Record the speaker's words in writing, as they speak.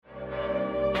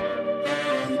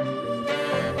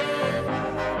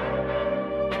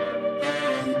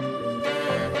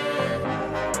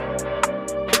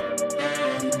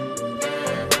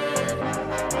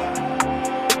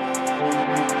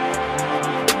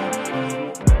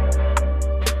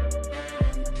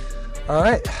All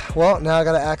right. Well, now I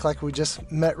got to act like we just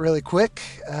met really quick.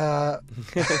 Well,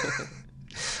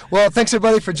 thanks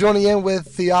everybody for joining in with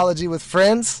Theology with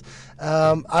Friends.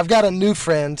 I've got a new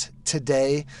friend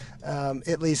today.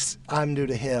 At least I'm new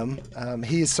to him.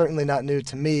 He is certainly not new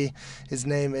to me. His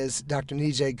name is Dr.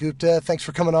 Nijay Gupta. Thanks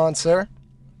for coming on, sir.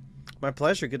 My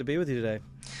pleasure. Good to be with you today.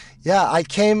 Yeah, I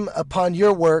came upon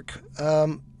your work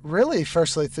really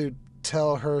firstly through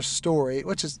Tell Her Story,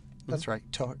 which is, that's right,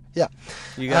 Tell Her. Yeah.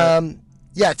 You got it.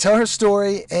 Yeah, Tell Her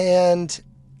Story, and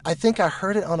I think I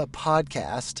heard it on a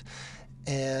podcast,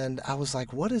 and I was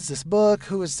like, what is this book?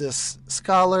 Who is this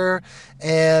scholar?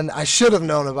 And I should have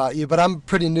known about you, but I'm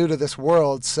pretty new to this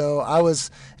world, so I was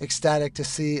ecstatic to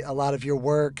see a lot of your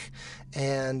work,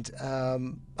 and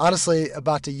honestly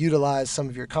about to utilize some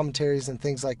of your commentaries and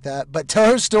things like that. But Tell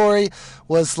Her Story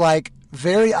was like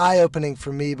very eye-opening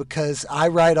for me because I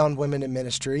write on women in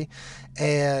ministry,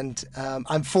 and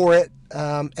I'm for it,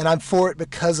 and I'm for it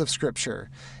because of Scripture.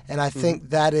 And I think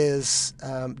that is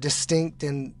distinct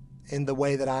in the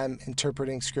way that I'm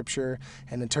interpreting Scripture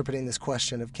and interpreting this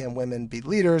question of can women be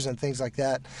leaders and things like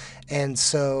that. And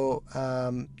so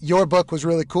your book was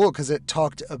really cool because it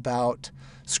talked about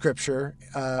Scripture,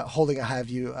 holding a high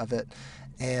view of it,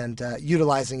 and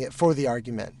utilizing it for the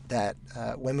argument that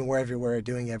women were everywhere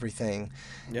doing everything.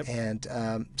 Yep.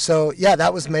 And so, yeah,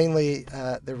 that was mainly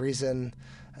the reason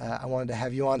I wanted to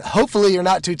have you on. Hopefully you're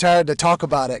not too tired to talk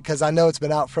about it because I know it's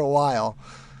been out for a while.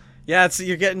 Yeah,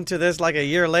 you're getting to this like a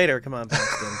year later. Come on,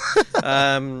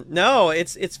 Paxton. No,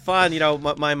 it's fun. You know,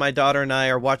 my daughter and I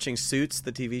are watching Suits,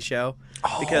 the TV show,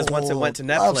 because once it went to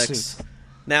Netflix,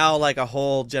 now like a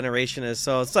whole generation is.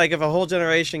 So it's like if a whole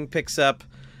generation picks up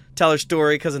Tell Her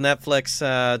Story because of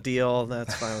Netflix deal,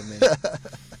 that's fine with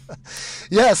me.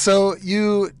 Yeah, so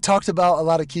you talked about a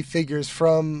lot of key figures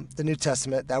from the New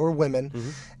Testament that were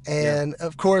women. And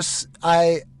of course,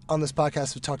 I, on this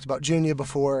podcast, have talked about Junia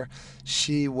before.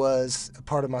 She was a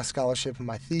part of my scholarship and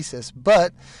my thesis.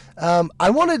 But I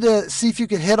wanted to see if you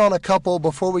could hit on a couple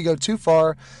before we go too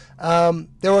far.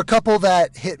 There were a couple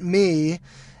that hit me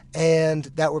and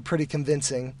that were pretty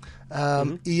convincing.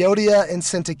 Euodia and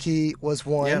Syntyche was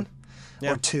one,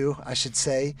 or two, I should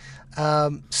say.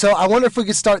 So I wonder if we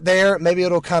could start there. Maybe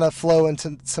it'll kind of flow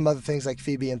into some other things like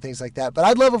Phoebe and things like that. But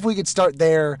I'd love if we could start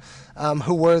there.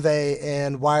 Who were they,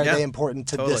 and why are they important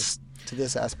to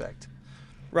this aspect?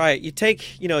 Right. You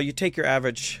take your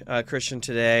average Christian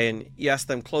today, and you ask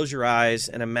them, close your eyes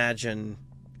and imagine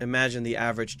the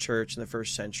average church in the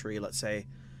first century, let's say,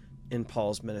 in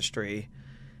Paul's ministry.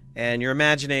 And you're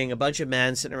imagining a bunch of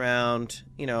men sitting around,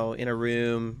 in a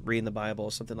room, reading the Bible,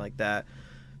 something like that.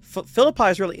 Philippi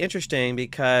is really interesting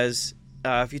because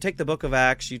if you take the book of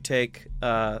Acts, you take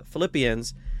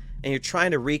Philippians, and you're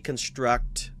trying to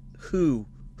reconstruct who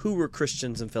were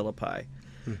Christians in Philippi.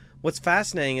 What's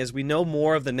fascinating is we know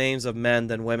more of the names of men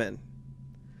than women.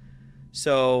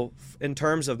 So in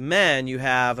terms of men, you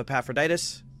have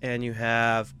Epaphroditus, and you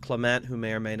have Clement, who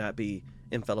may or may not be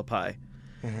in Philippi.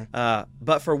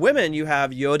 But for women, you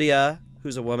have Euodia,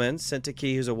 who's a woman,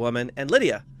 Syntyche, who's a woman, and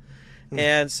Lydia.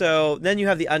 And so then you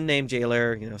have the unnamed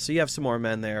jailer, so you have some more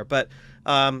men there. But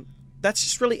that's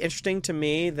just really interesting to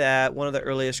me that one of the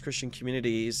earliest Christian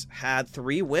communities had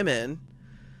three women.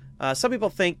 Some people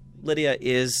think Lydia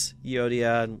is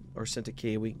Euodia or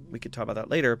Syntyche. We could talk about that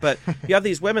later. But you have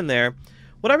these women there.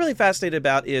 What I'm really fascinated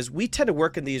about is we tend to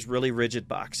work in these really rigid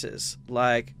boxes.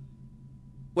 Like,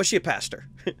 was she a pastor?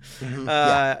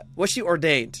 Was she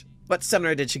ordained? What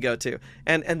seminary did she go to?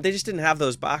 And they just didn't have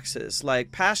those boxes.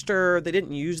 Like pastor, they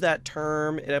didn't use that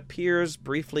term. It appears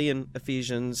briefly in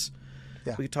Ephesians.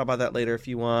 Yeah. We can talk about that later if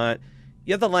you want.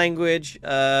 You have the language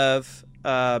of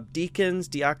deacons,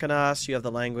 diakonos. You have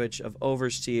the language of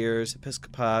overseers,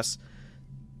 episkopos.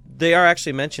 They are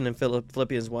actually mentioned in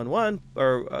Philippians 1:1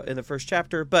 or in the first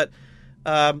chapter. But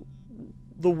the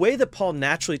way that Paul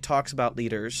naturally talks about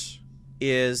leaders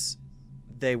is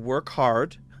they work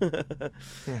hard.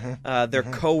 They're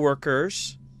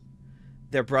co-workers,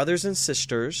 they're brothers and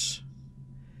sisters,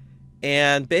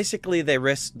 and basically they're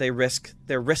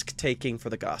risk-taking for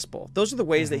the gospel. Those are the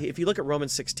ways that if you look at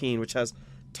Romans 16, which has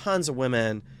tons of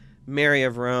women, Mary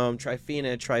of Rome,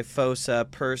 Tryphena,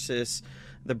 Tryphosa, Persis,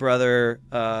 the brother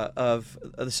of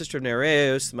the sister of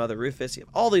Nereus, the mother Rufus, you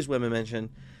have all these women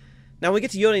mentioned. Now when we get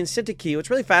to Euodia and Syntyche,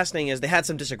 what's really fascinating is they had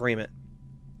some disagreement.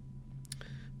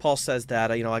 Paul says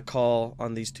that, I call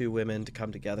on these two women to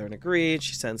come together and agree.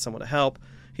 She sends someone to help.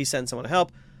 He sends someone to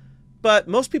help. But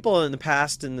most people in the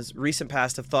past, in this recent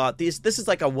past, have thought this is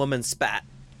like a woman spat.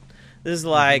 This is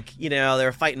like,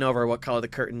 they're fighting over what color the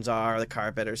curtains are, or the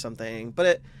carpet or something.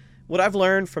 But what I've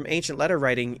learned from ancient letter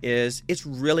writing is it's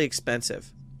really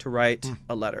expensive to write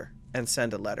a letter and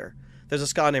send a letter. There's a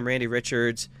scholar named Randy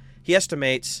Richards. He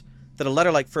estimates that a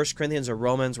letter like 1 Corinthians or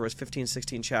Romans, where it's 15,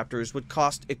 16 chapters, would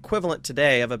cost equivalent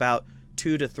today of about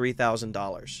 $2,000 to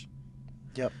 $3,000.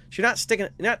 Yep. So you're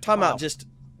not talking about just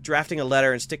drafting a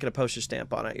letter and sticking a postage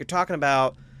stamp on it. You're talking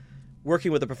about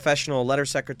working with a professional letter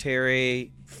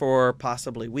secretary for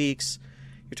possibly weeks.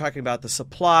 You're talking about the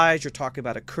supplies. You're talking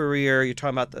about a courier. You're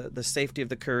talking about the safety of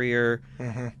the courier,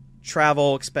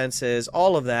 travel expenses,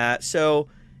 all of that. So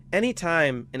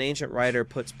anytime an ancient writer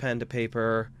puts pen to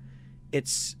paper,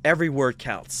 it's every word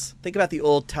counts. Think about the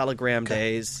old telegram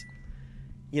days,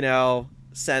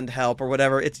 send help or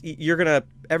whatever.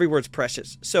 Every word's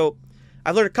precious. So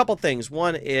I've learned a couple things.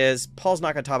 One is Paul's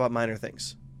not going to talk about minor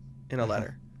things in a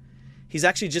letter. He's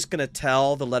actually just going to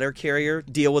tell the letter carrier,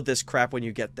 deal with this crap when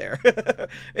you get there.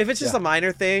 If it's just a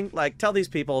minor thing, like tell these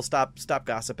people, stop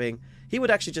gossiping, he would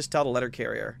actually just tell the letter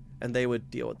carrier and they would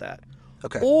deal with that.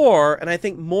 Okay. Or, and I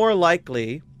think more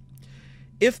likely,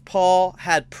 if Paul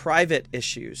had private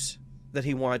issues that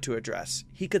he wanted to address,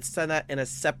 he could send that in a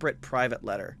separate private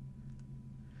letter.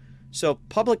 So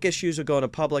public issues would go in a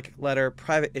public letter,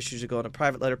 private issues would go in a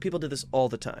private letter. People did this all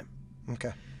the time.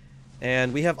 Okay.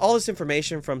 And we have all this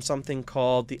information from something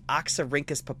called the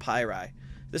Oxyrhynchus papyri.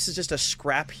 This is just a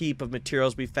scrap heap of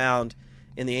materials we found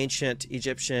in the ancient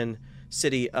Egyptian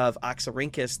city of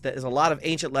Oxyrhynchus. That is a lot of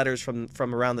ancient letters from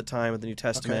around the time of the New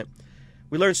Testament. Okay.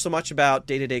 We learned so much about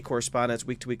day-to-day correspondence,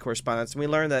 week-to-week correspondence, and we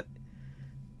learned that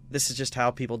this is just how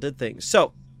people did things.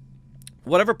 So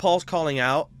whatever Paul's calling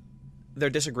out, their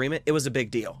disagreement, it was a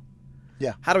big deal.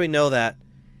 Yeah. How do we know that?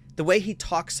 The way he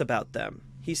talks about them.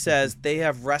 He says, they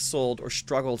have wrestled or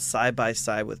struggled side by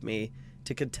side with me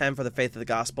to contend for the faith of the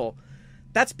gospel.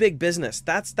 That's big business.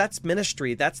 That's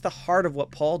ministry. That's the heart of what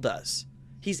Paul does.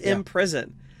 He's in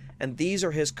prison, and these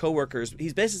are his co-workers.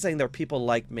 He's basically saying they're people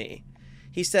like me.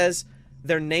 He says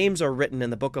their names are written in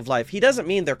the book of life. He doesn't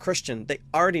mean they're Christian. They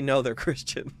already know they're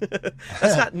Christian.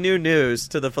 That's not new news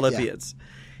to the Philippians. Yeah.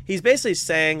 He's basically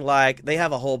saying, like, they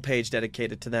have a whole page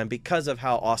dedicated to them because of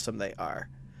how awesome they are.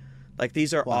 Like,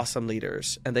 these are awesome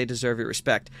leaders, and they deserve your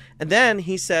respect. And then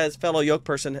he says, fellow yoke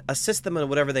person, assist them in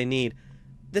whatever they need.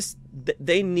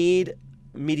 They need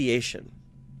mediation,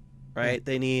 right?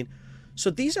 So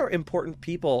these are important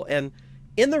people. And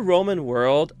in the Roman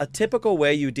world, a typical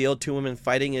way you deal with two women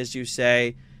fighting is you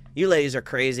say, you ladies are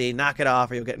crazy, knock it off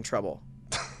or you'll get in trouble.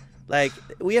 Like,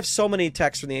 we have so many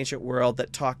texts from the ancient world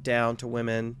that talk down to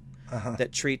women,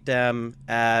 that treat them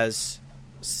as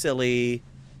silly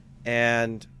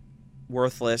and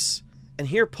worthless. And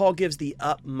here Paul gives the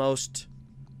utmost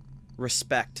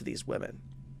respect to these women.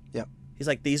 Yep. He's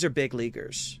like, these are big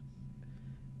leaguers,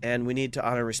 and we need to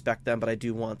honor and respect them, but I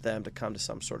do want them to come to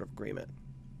some sort of agreement.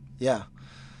 Yeah.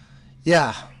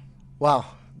 Wow.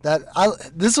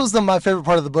 This was my favorite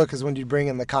part of the book, is when you bring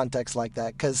in the context like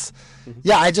that, because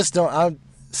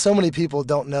so many people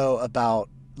don't know about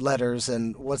letters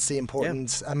and what's the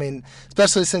importance. I mean,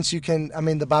 especially since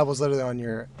the Bible's literally on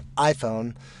your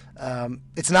iPhone.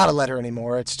 It's not a letter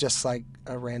anymore. It's just like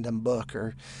a random book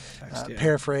or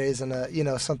paraphrase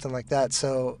and something like that.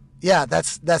 So yeah,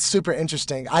 that's super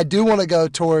interesting. I do want to go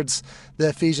towards the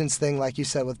Ephesians thing, like you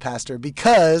said with Pastor,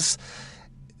 because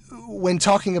when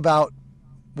talking about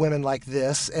women like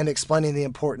this and explaining the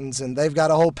importance, and they've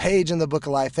got a whole page in the Book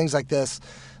of Life, things like this,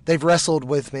 they've wrestled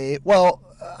with me. Well,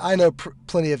 I know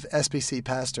plenty of SBC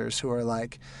pastors who are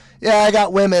like, yeah, I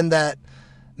got women that,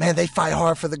 man, they fight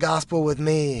hard for the gospel with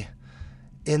me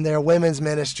in their women's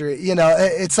ministry.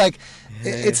 It's like,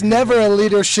 it's never a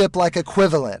leadership like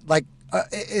equivalent. Like,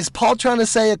 is Paul trying to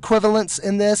say equivalence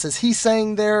in this? Is he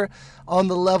saying they're on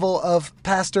the level of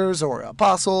pastors or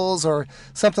apostles or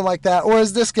something like that? Or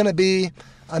is this going to be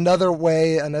another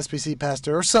way an SBC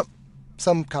pastor or some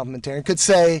commentarian could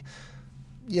say,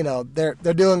 they're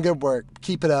doing good work.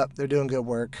 Keep it up. They're doing good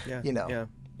work.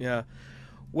 Yeah.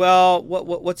 Well,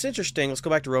 what's interesting, let's go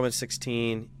back to Romans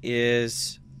 16,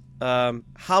 is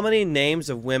how many names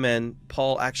of women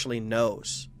Paul actually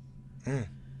knows.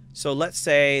 So let's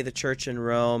say the church in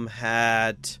Rome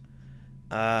had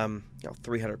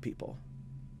 300 people,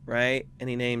 right? And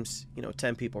he names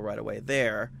 10 people right away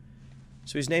there.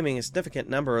 So he's naming a significant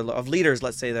number of leaders.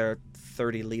 Let's say there are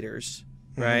 30 leaders,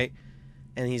 right?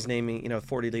 And he's naming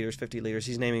 40 leaders, 50 leaders.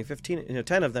 He's naming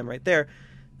 10 of them right there.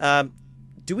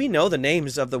 Do we know the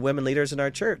names of the women leaders in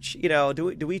our church?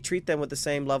 Do we treat them with the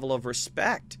same level of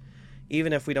respect,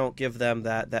 even if we don't give them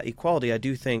that equality? I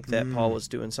do think that Paul was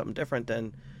doing something different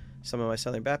than some of my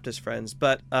Southern Baptist friends.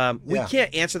 But we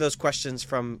can't answer those questions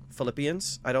from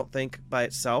Philippians, I don't think, by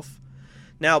itself.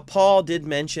 Now, Paul did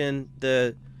mention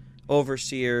the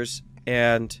overseers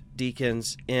and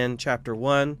deacons in chapter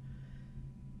 1.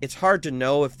 It's hard to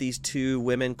know if these two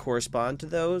women correspond to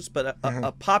those, but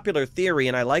a popular theory,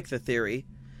 and I like the theory,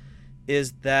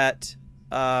 is that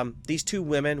these two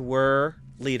women were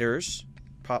leaders,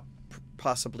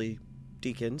 possibly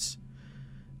deacons,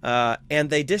 and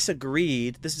they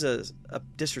disagreed. This is a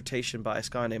dissertation by a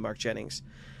scholar named Mark Jennings.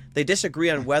 They disagree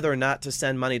on whether or not to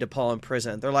send money to Paul in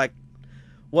prison. They're like,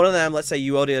 one of them, let's say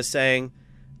Euodia, is saying,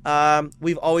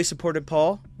 we've always supported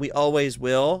Paul. We always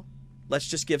will. Let's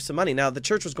just give some money. Now, the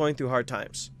church was going through hard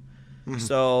times.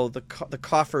 So the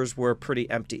coffers were pretty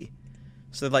empty.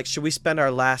 So they're like, should we spend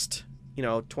our last,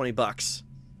 $20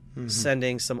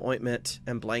 sending some ointment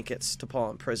and blankets to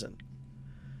Paul in prison?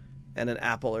 And an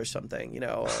apple or something,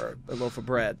 or a loaf of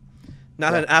bread.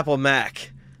 Not an Apple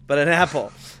Mac, but an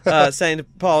apple, saying to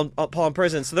Paul in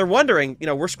prison. So they're wondering,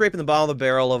 we're scraping the bottom of the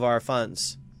barrel of our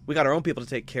funds. We got our own people to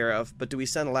take care of, but do we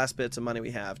send the last bits of money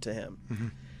we have to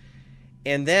him?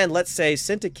 And then let's say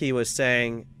Syntyche was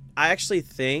saying, I actually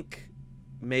think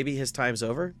maybe his time's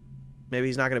over. Maybe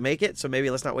he's not going to make it, so maybe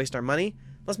let's not waste our money.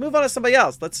 Let's move on to somebody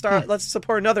else. Let's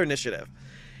support another initiative.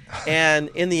 And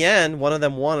in the end, one of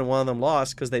them won and one of them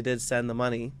lost because they did send the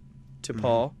money to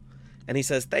Paul. And he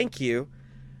says, thank you.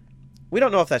 We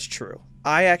don't know if that's true.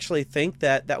 I actually think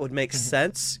that would make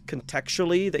sense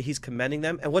contextually, that he's commending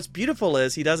them. And what's beautiful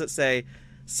is he doesn't say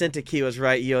Syntyche was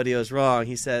right, Euodia was wrong.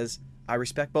 He says, I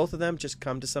respect both of them. Just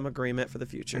come to some agreement for the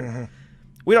future.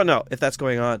 We don't know if that's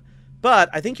going on. But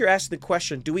I think you're asking the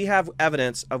question, do we have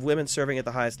evidence of women serving at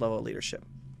the highest level of leadership?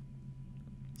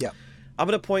 Yeah. I'm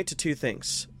going to point to two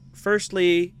things.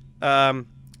 Firstly, I'm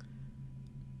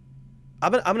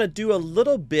going to do a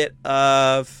little bit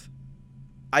of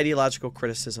ideological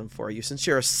criticism for you. Since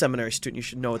you're a seminary student, you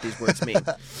should know what these words mean.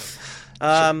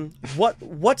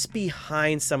 What's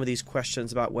behind some of these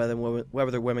questions about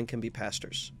whether women can be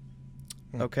pastors?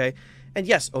 Okay, and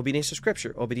yes, obedience to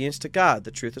Scripture, obedience to God,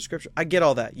 the truth of Scripture. I get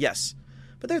all that, yes,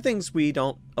 but there are things we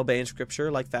don't obey in Scripture,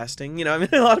 like fasting. A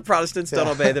lot of Protestants don't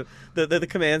obey the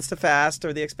commands to fast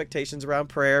or the expectations around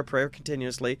prayer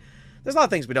continuously. There's a lot of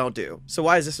things we don't do. So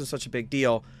why is this such a big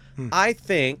deal? I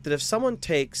think that if someone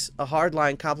takes a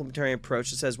hardline complementarian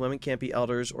approach that says women can't be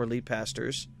elders or lead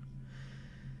pastors,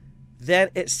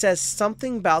 then it says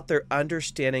something about their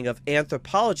understanding of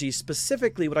anthropology,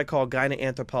 specifically what I call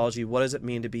gyneanthropology. What does it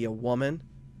mean to be a woman?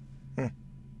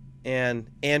 And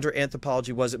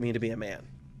androanthropology, what does it mean to be a man?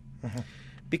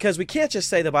 Because we can't just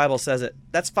say the Bible says it.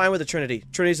 That's fine with the Trinity.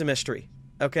 Trinity's a mystery.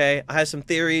 Okay? I have some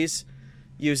theories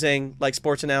using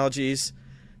sports analogies.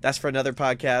 That's for another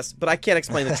podcast. But I can't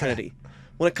explain the Trinity.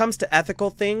 When it comes to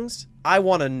ethical things, I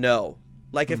want to know.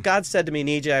 If God said to me,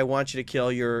 Nijay, I want you to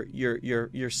kill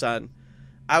your son,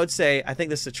 I would say, I think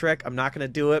this is a trick. I'm not going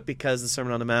to do it because of the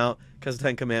Sermon on the Mount, because of the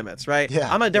Ten Commandments, right? Yeah,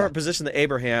 I'm in a different position than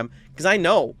Abraham because I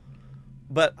know.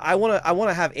 But I want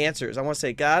to have answers. I want to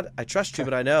say, God, I trust you,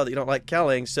 but I know that you don't like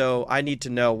killing, so I need to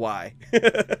know why.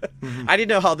 I need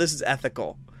to know how this is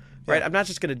ethical, right? Yeah. I'm not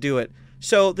just going to do it.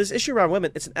 So this issue around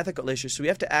women, it's an ethical issue. So we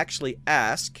have to actually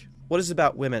ask, what is it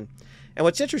about women? And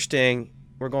what's interesting,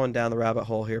 we're going down the rabbit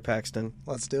hole here, Paxton.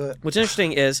 Let's do it. What's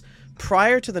interesting is,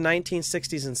 prior to the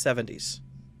 1960s and 70s,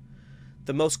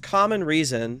 the most common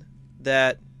reason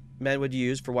that men would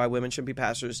use for why women shouldn't be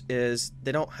pastors is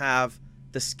they don't have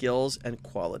the skills and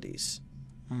qualities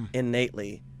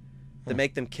innately that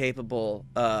make them capable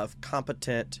of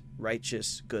competent,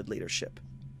 righteous, good leadership.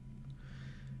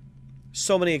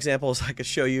 So many examples I could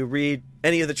show you. Read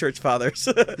any of the church fathers.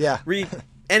 Read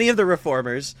any of the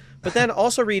reformers. But then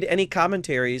also read any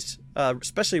commentaries,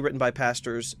 especially written by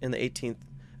pastors in the 19th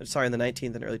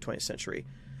and early 20th century.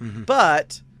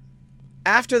 But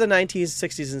after the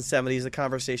 1960s and 70s, the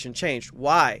conversation changed.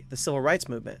 Why? The civil rights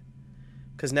movement.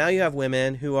 Because now you have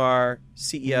women who are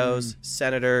CEOs,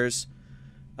 senators,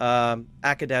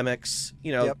 academics,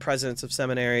 presidents of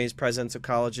seminaries, presidents of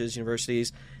colleges,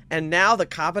 universities. And now the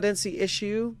competency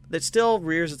issue that still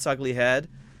rears its ugly head,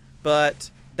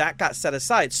 but that got set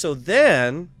aside. So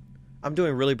then, I'm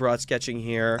doing really broad sketching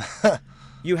here,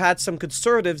 you had some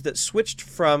conservatives that switched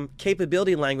from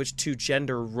capability language to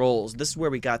gender roles. This is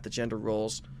where we got the gender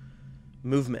roles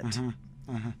movement.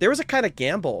 There was a kind of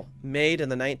gamble made in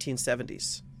the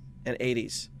 1970s and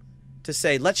 80s to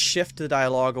say, let's shift the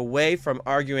dialogue away from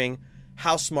arguing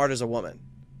how smart is a woman.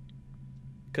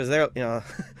 Because they're,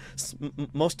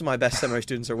 most of my best seminary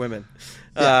students are women.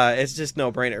 It's just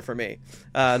no brainer for me.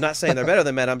 I'm not saying they're better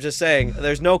than men. I'm just saying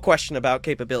there's no question about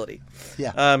capability.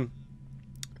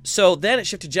 So then it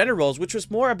shifted to gender roles, which was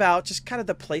more about just kind of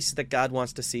the places that God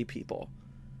wants to see people.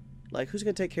 Like, who's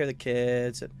going to take care of the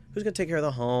kids, and who's going to take care of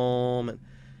the home, and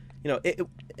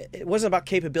it wasn't about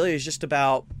capability. It was just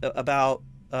about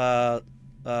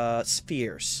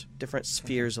spheres, different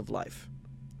spheres of life.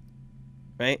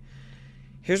 Right?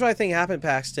 Here's what I think happened,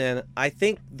 Paxton. I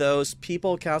think those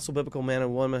people, Council of Biblical Man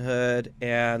and Womanhood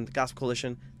and the Gospel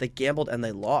Coalition, they gambled and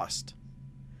they lost.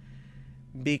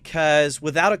 Because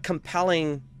without a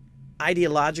compelling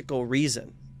ideological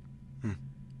reason,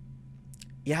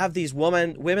 you have these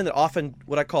women that often,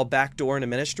 what I call backdoor into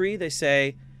ministry. They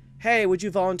say, hey, would you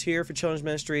volunteer for children's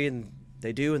ministry? And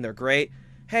they do, and they're great.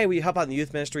 Hey, will you help out in the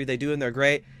youth ministry? They do, and they're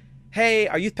great. Hey,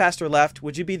 our youth pastor left.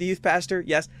 Would you be the youth pastor?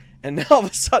 Yes. And now all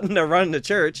of a sudden they're running the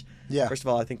church. Yeah. First of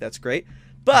all, I think that's great.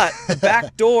 But the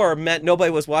back door meant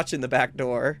nobody was watching the back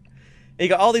door. And you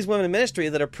got all these women in ministry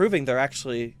that are proving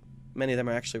many of them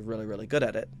are actually really, really good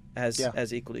at it,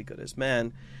 as equally good as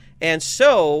men. And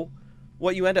so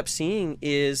what you end up seeing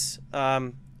is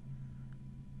a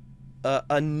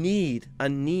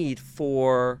need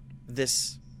for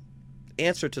this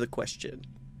answer to the question,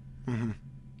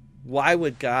 why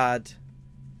would God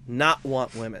not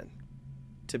want women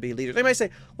to be leaders? They might say,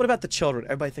 what about the children?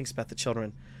 Everybody thinks about the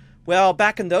children. Well,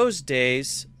 back in those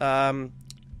days, many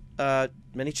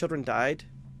children died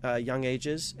young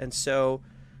ages, and so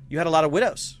you had a lot of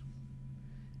widows.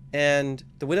 And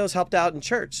the widows helped out in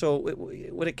church. So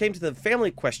when it came to the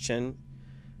family question,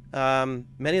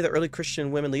 many of the early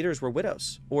Christian women leaders were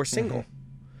widows or single.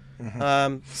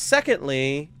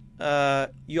 Secondly,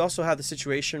 you also have the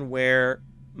situation where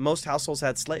most households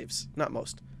had slaves. Not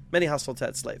most. Many households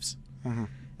had slaves. And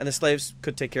the slaves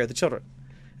could take care of the children.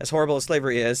 As horrible as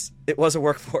slavery is, it was a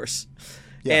workforce.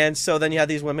 Yeah. And so then you had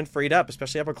these women freed up,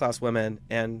 especially upper-class women,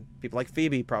 and people like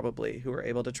Phoebe probably, who were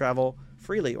able to travel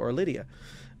freely, or Lydia.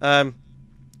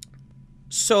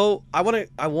 So I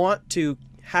want to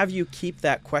have you keep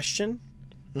that question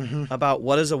about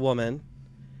what is a woman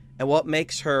and what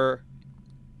makes her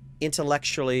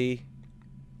intellectually,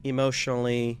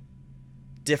 emotionally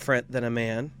different than a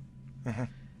man.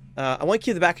 I want to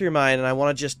keep the back of your mind, and I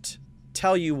want to just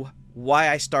tell you why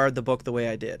I started the book the way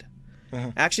I did.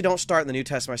 I actually don't start in the New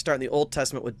Testament. I start in the Old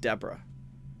Testament with Deborah.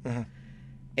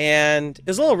 And it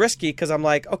was a little risky because I'm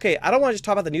like, okay, I don't want to just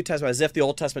talk about the New Testament as if the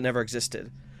Old Testament never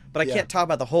existed. But I can't talk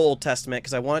about the whole Old Testament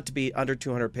because I want it to be under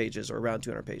 200 pages or around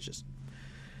 200 pages.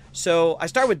 So I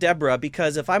start with Deborah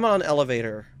because if I'm on an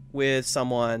elevator with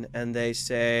someone and they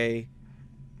say,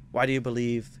 why do you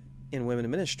believe in women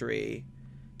in ministry?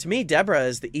 To me, Deborah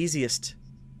is the easiest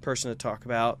person to talk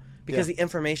about because the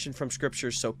information from Scripture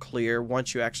is so clear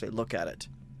once you actually look at it.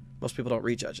 Most people don't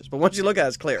read Judges, but once you look at it,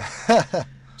 it's clear.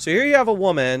 So here you have a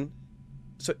woman.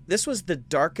 So this was the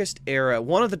darkest era,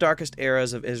 one of the darkest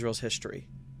eras of Israel's history.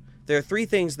 There are three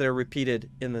things that are repeated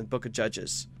in the book of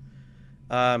Judges.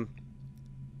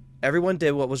 Everyone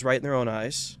did what was right in their own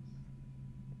eyes.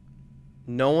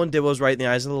 No one did what was right in the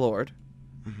eyes of the Lord.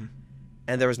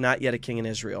 And there was not yet a king in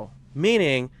Israel.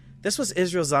 Meaning, this was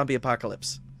Israel's zombie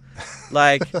apocalypse.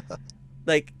 Like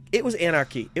it was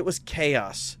anarchy. It was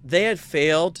chaos. They had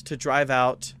failed to drive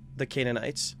out the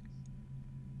Canaanites,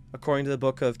 according to the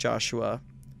book of Joshua.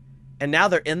 And now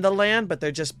they're in the land, but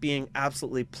they're just being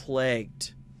absolutely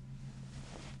plagued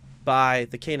by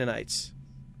the Canaanites.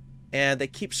 And they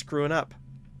keep screwing up.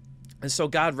 And so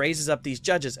God raises up these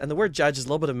judges. And the word judge is a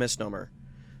little bit of a misnomer.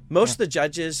 Most of the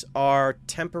judges are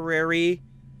temporary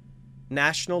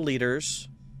national leaders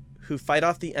who fight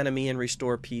off the enemy and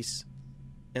restore peace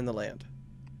in the land.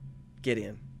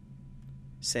 Gideon,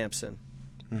 Samson,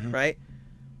 right?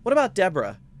 What about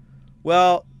Deborah?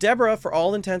 Well, Deborah, for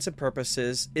all intents and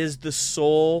purposes, is the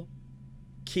sole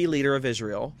key leader of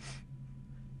Israel.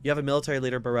 You have a military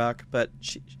leader, Barak, but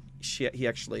he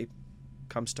actually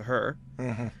comes to her.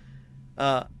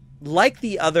 Like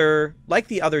the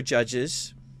other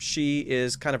judges, she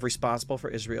is kind of responsible for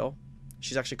Israel.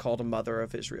 She's actually called a mother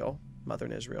of Israel, mother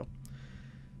in Israel.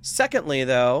 Secondly,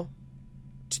 though,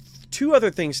 two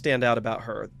other things stand out about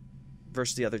her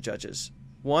versus the other judges.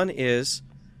 One is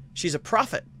she's a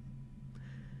prophet.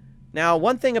 Now,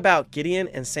 one thing about Gideon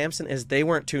and Samson is they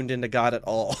weren't tuned into God at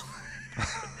all.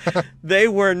 They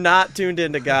were not tuned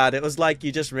into God. It was like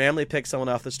you just randomly picked someone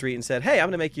off the street and said, hey, I'm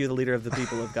going to make you the leader of the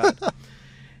people of God.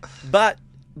 But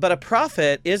a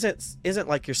prophet isn't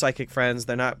like your psychic friends.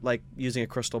 They're not like using a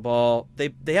crystal ball.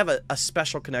 They have a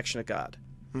special connection to God.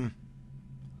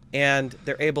 And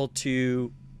they're able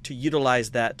to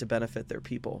utilize that to benefit their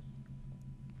people.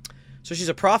 So she's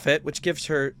a prophet, which gives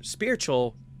her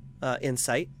spiritual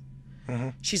insight.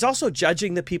 She's also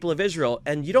judging the people of Israel.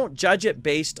 And you don't judge it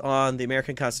based on the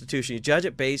American Constitution. You judge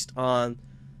it based on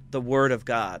the Word of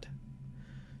God.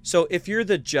 So if you're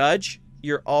the judge,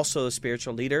 you're also a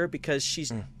spiritual leader because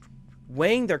she's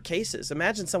weighing their cases.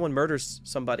 Imagine someone murders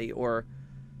somebody or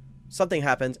something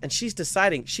happens, and she's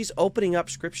deciding, she's opening up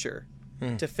Scripture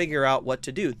to figure out what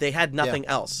to do. They had nothing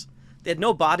else. They had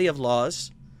no body of laws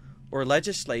or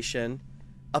legislation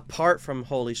apart from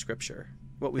Holy Scripture,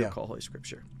 what we would call Holy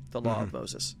Scripture, the law of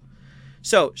Moses.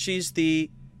 So she's the,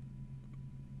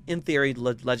 in theory,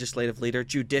 legislative leader,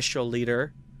 judicial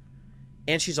leader,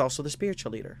 and she's also the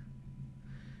spiritual leader.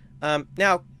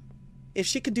 Now, if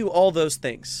she could do all those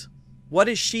things, what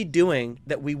is she doing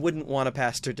that we wouldn't want a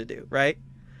pastor to do, right?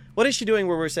 What is she doing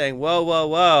where we're saying, whoa, whoa,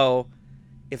 whoa,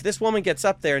 if this woman gets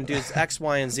up there and does X,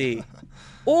 Y, and Z,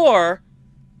 or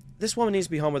this woman needs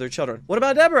to be home with her children. What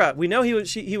about Deborah? We know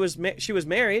she was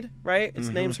married, right? Its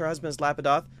name's her husband's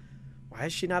Lapidoth. Why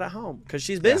is she not at home? Because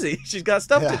she's busy. She's got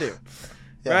stuff to do,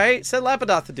 right? Send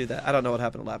Lapidoth to do that. I don't know what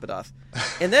happened to Lapidoth.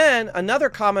 And then another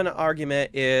common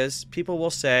argument is people will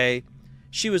say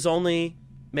she was only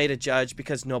made a judge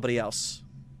because nobody else,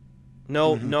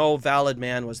 no valid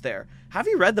man was there. Have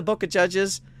you read the book of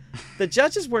Judges? The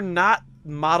judges were not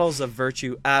models of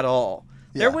virtue at all.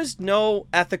 There was no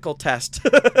ethical test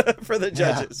for the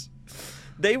judges.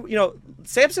 They,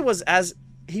 Samson was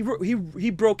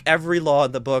he broke every law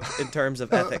in the book in terms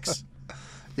of ethics.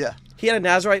 He had a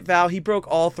Nazirite vow. He broke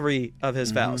all 3 of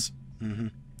his vows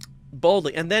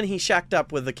boldly, and then he shacked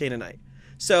up with the Canaanite.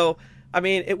 So, I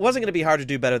mean, it wasn't going to be hard to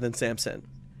do better than Samson.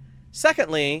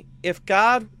 Secondly, if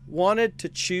God wanted to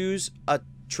choose a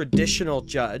traditional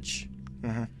judge,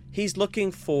 he's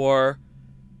looking for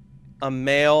a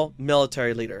male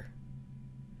military leader.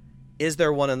 Is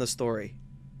there one in the story?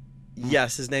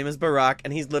 Yes, his name is Barak,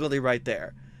 and he's literally right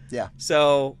there.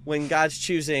 So when God's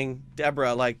choosing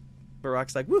Deborah, like,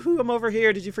 Barak's like, woohoo, I'm over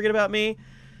here. Did you forget about me?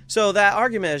 So that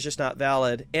argument is just not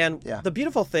valid. And the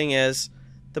beautiful thing is,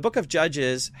 the book of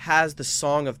Judges has the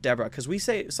song of Deborah, because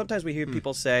sometimes we hear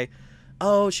people say,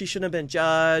 oh, she shouldn't have been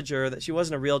judge, or that she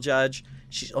wasn't a real judge.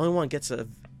 She's the only one who gets a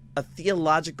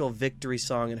theological victory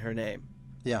song in her name.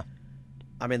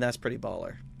 I mean, that's pretty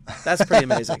baller. That's pretty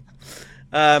amazing.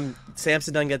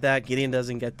 Samson doesn't get that. Gideon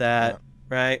doesn't get that,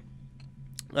 right?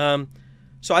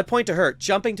 So I'd point to her.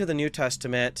 Jumping to the New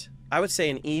Testament, I would say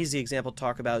an easy example to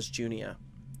talk about is Junia.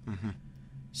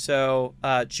 So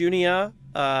Junia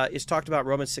is talked about in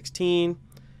Romans 16.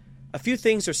 A few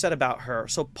things are said about her.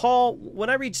 So Paul, when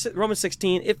I read Romans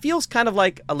 16, it feels kind of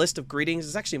like a list of greetings.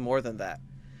 It's actually more than that.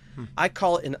 I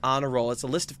call it an honor roll. It's a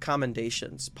list of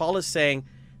commendations. Paul is saying,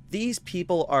 these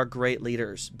people are great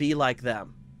leaders. Be like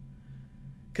them.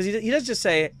 Because he doesn't just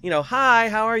say, hi,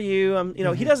 how are you?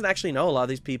 He doesn't actually know a lot of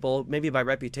these people, maybe by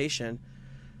reputation.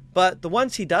 But the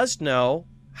ones he does know,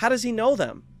 how does he know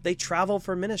them? They travel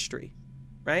for ministry,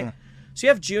 right? So you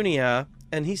have Junia,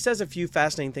 and he says a few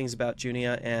fascinating things about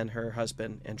Junia and her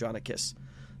husband, Andronicus.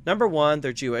 Number 1,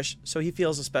 they're Jewish, so he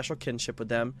feels a special kinship with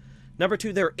them. Number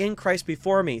 2, they're in Christ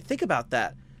before me. Think about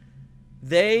that.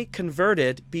 They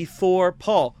converted before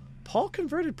Paul. Paul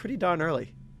converted pretty darn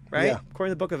early, right?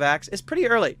 According to the book of Acts, it's pretty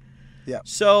early.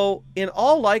 So in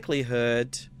all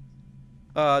likelihood,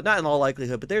 not in all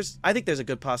likelihood, but I think there's a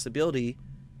good possibility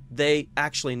they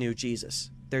actually knew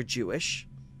Jesus. They're Jewish,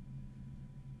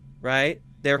 right?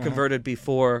 They were converted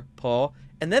before Paul.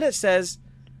 And then it says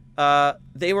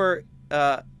they were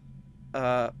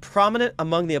prominent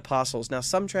among the apostles. Now,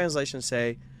 some translations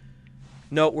say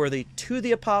noteworthy to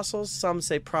the apostles. Some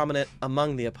say prominent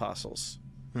among the apostles.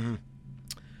 We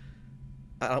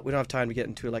don't have time to get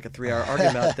into like a 3-hour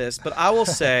argument about this, but I will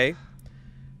say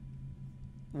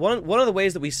one of the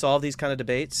ways that we solve these kind of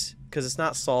debates, because it's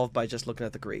not solved by just looking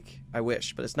at the Greek, I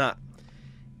wish, but it's not,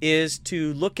 is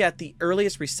to look at the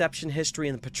earliest reception history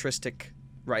in the patristic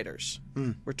writers.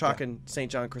 We're talking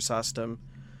St. John Chrysostom,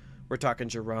 we're talking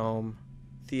Jerome,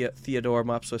 Theodore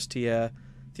Mopsuestia,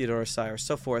 Theodore Cyrus,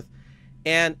 so forth.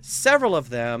 And several of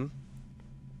them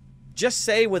just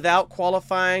say without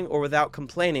qualifying or without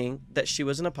complaining that she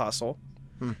was an apostle.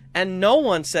 And no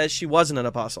one says she wasn't an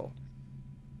apostle.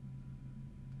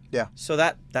 So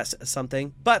that's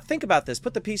something. But think about this.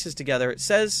 Put the pieces together. It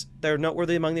says they're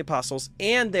noteworthy among the apostles,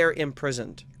 and they're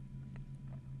imprisoned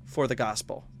for the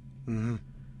gospel.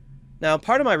 Now,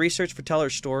 part of my research for Tell Her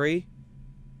Story,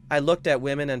 I looked at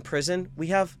women in prison. We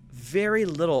have very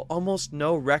little, almost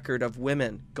no record of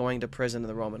women going to prison in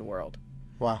the Roman world.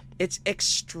 Wow. It's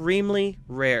extremely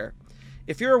rare.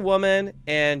 If you're a woman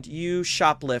and you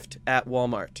shoplift at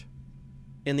Walmart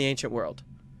in the ancient world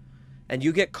and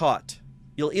you get caught,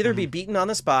 you'll either be beaten on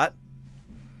the spot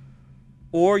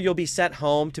or you'll be sent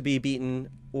home to be beaten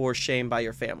or shamed by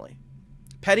your family.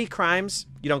 Petty crimes,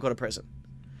 you don't go to prison.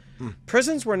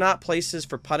 Prisons were not places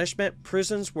for punishment.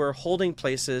 Prisons were holding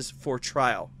places for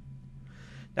trial.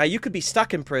 Now, you could be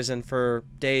stuck in prison for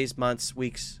days, months,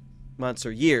 weeks, months,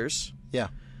 or years. Yeah.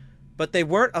 But they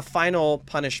weren't a final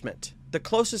punishment. The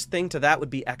closest thing to that would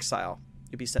be exile.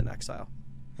 You'd be sent in exile.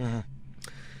 Mm-hmm.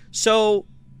 So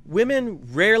women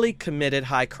rarely committed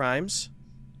high crimes,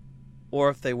 or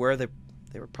if they were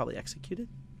probably executed.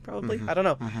 Probably, Mm-hmm. I don't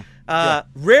know.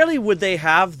 Mm-hmm. Rarely would they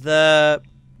have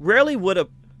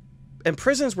and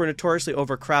prisons were notoriously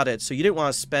overcrowded, so you didn't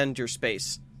want to spend your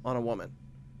space on a woman.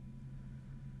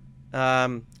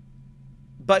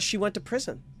 But she went to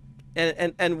prison,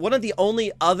 and one of the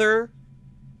only other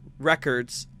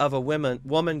records of a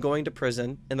woman going to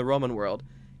prison in the Roman world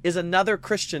is another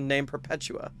Christian named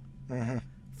Perpetua, Mm-hmm.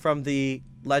 from the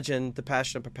legend, The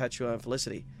Passion of Perpetua and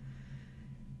Felicity.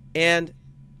 And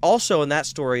also in that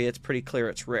story, it's pretty clear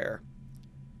it's rare.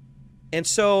 And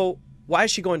so why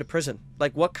is she going to prison?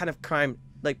 Like, what kind of crime?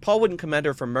 Like, Paul wouldn't commend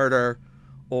her for murder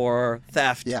or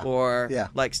theft or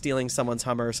like stealing someone's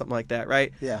Hummer or something like that,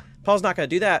 right? Yeah. Paul's not going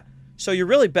to do that. So your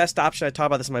really best option, I talk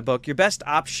about this in my book, your best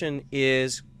option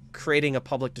is creating a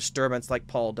public disturbance like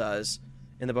Paul does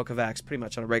in the book of Acts pretty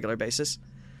much on a regular basis.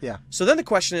 Yeah. So then the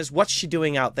question is, what's she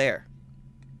doing out there?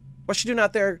 What's she doing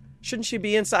out there? Shouldn't she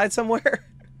be inside somewhere?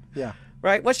 Yeah.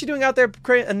 Right? What's she doing out there?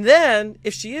 And then,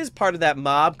 if she is part of that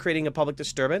mob creating a public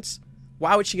disturbance,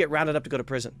 why would she get rounded up to go to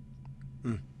prison?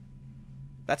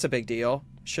 That's a big deal.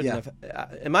 Shouldn't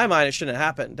have. In my mind, it shouldn't have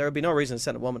happened. There would be no reason to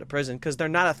send a woman to prison because they're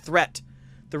not a threat.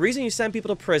 The reason you send people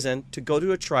to prison to go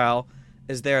to a trial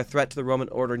is they're a threat to the Roman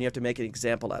order, and you have to make an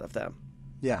example out of them.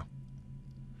 Yeah.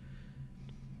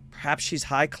 Perhaps she's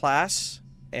high class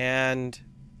and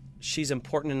she's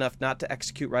important enough not to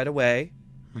execute right away,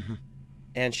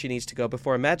 and she needs to go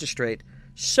before a magistrate.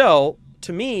 So,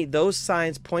 to me, those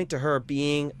signs point to her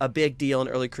being a big deal in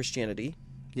early Christianity.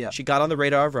 Yeah. She got on the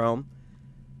radar of Rome.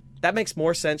 That makes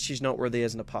more sense. She's noteworthy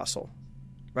as an apostle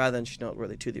rather than she's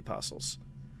noteworthy to the apostles.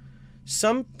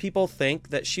 Some people think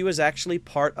that she was actually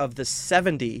part of the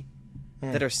 70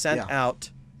 that are sent out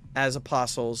as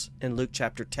apostles in Luke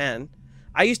chapter 10.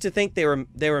 I used to think they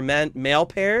were male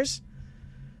pairs,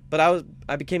 but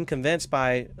I became convinced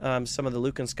by some of the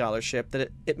Lucan scholarship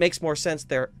that it makes more sense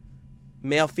they're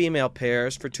male-female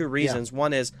pairs for two reasons.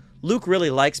 One is Luke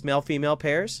really likes male-female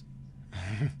pairs,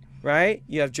 right?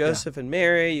 You have Joseph and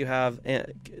Mary, you have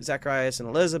Zacharias and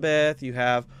Elizabeth, you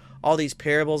have all these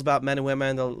parables about men and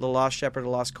women, the lost shepherd, the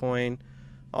lost coin,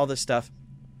 all this stuff.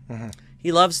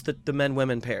 He loves the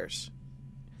men-women pairs.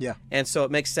 Yeah. And so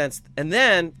it makes sense. And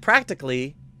then,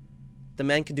 practically, the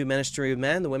men can do ministry with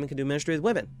men, the women can do ministry with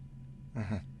women.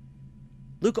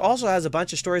 Luke also has a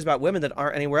bunch of stories about women that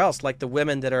aren't anywhere else, like the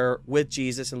women that are with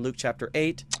Jesus in Luke chapter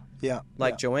 8,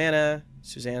 like Joanna,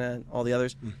 Susanna, and all the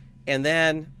others. And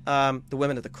then the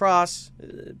women at the cross.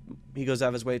 He goes out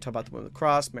of his way to talk about the women at the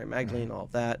cross, Mary Magdalene, all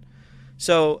of that.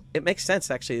 So it makes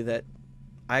sense, actually, that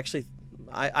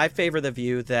I favor the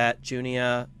view that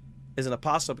Junia is an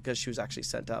apostle because she was actually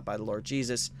sent out by the Lord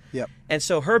Jesus. Yep. And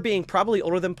so her being probably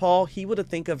older than Paul, he would have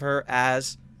think of her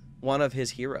as one of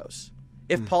his heroes.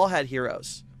 If Paul had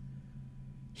heroes,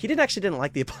 he didn't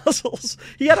like the apostles.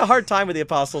 He had a hard time with the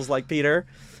apostles like Peter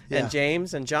and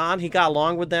James and John. He got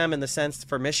along with them in the sense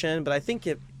for mission, but I think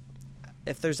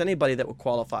if there's anybody that would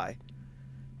qualify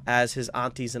as his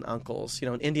aunties and uncles,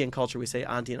 in Indian culture we say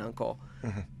auntie and uncle,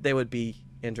 they would be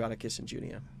Andronicus and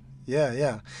Junia.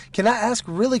 Yeah. Can I ask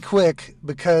really quick,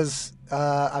 because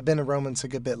I've been to Romans a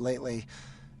good bit lately,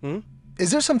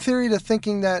 is there some theory to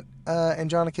thinking that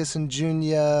Andronicus and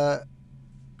Junia,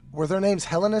 were their names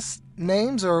Hellenist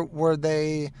names, or were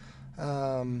they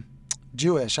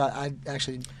Jewish? I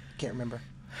actually can't remember.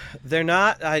 They're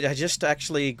not. I just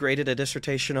actually graded a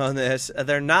dissertation on this.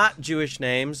 They're not Jewish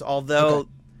names, although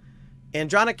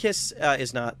Andronicus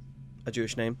is not a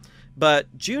Jewish name.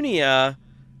 But Junia...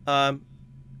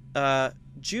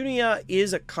 Junia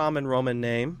is a common Roman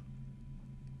name,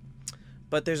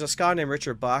 but there's a scholar named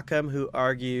Richard Bauckham who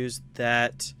argues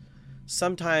that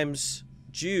sometimes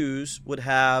Jews would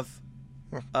have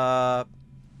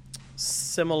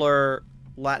similar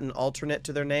Latin alternate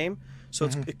to their name. So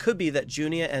it could be that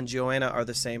Junia and Joanna are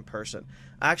the same person.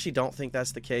 I actually don't think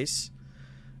that's the case.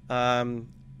 And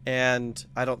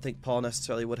I don't think Paul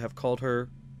necessarily would have called her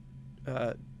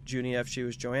Junia if she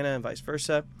was Joanna and vice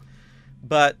versa.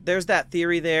 But there's that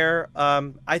theory there.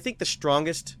 I think the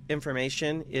strongest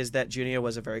information is that Junia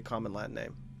was a very common Latin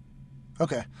name.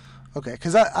 Okay.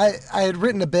 Because I had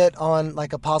written a bit on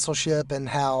like apostleship and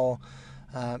how,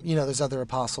 there's other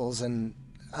apostles, and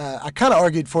I kind of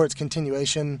argued for its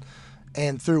continuation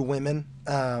and through women,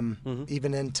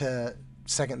 even into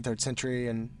 2nd and 3rd century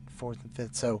and fourth and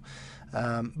fifth. So,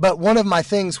 but one of my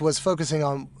things was focusing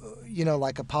on,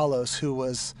 like Apollos, he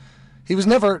was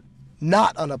never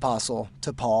not an apostle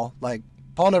to Paul. Like,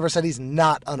 Paul never said he's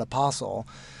not an apostle.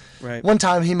 Right. One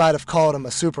time he might have called him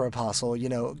a super apostle,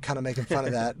 kind of making fun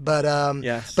of that. But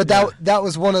yes. But that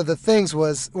was one of the things.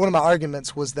 One of my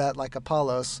arguments was that, like,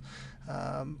 Apollos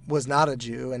was not a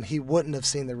Jew, and he wouldn't have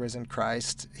seen the risen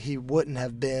Christ. He wouldn't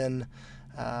have been.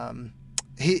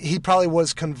 He probably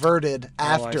was converted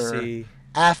after. I see.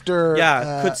 After.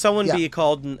 Yeah. Could someone be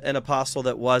called an apostle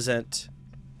that wasn't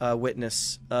a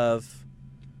witness of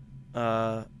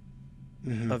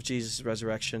Jesus'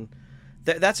 resurrection?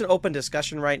 That's an open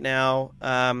discussion right now.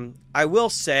 I will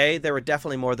say there were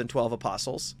definitely more than 12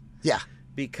 apostles. Yeah.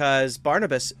 Because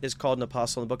Barnabas is called an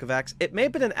apostle in the book of Acts. It may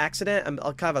have been an accident,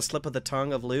 kind of a slip of the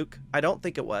tongue of Luke. I don't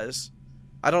think it was.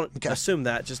 I don't assume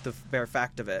that, just the bare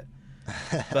fact of it.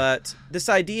 But this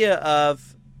idea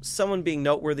of someone being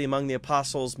noteworthy among the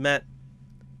apostles meant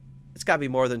it's got to be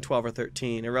more than 12 or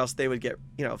 13, or else they would get,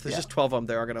 if there's just 12 of them,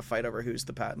 they are going to fight over who's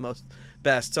the most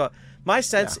best. So my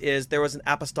sense is there was an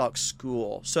apostolic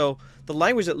school. So the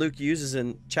language that Luke uses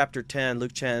in chapter 10,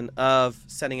 Luke 10, of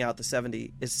sending out the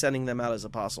 70 is sending them out as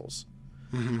apostles.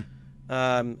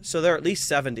 Mm-hmm. So there are at least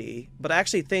 70, but I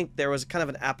actually think there was kind of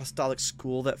an apostolic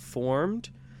school that formed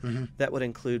that would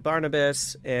include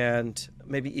Barnabas and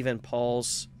maybe even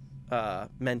Paul's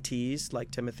mentees like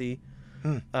Timothy,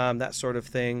 that sort of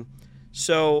thing.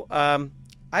 So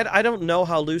I don't know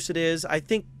how loose it is. I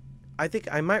can't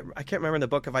remember in the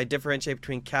book if I differentiate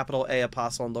between capital A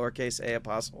apostle and lowercase a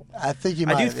apostle. I think you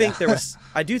might.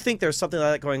 I do think there's something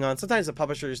like that going on. Sometimes the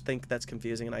publishers think that's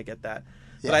confusing, and I get that.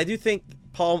 Yeah. But I do think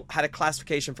Paul had a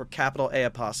classification for capital A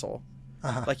apostle,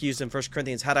 like used in 1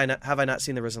 Corinthians. Have I not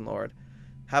seen the risen Lord?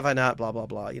 Have I not blah blah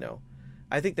blah?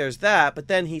 I think there's that, but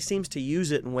then he seems to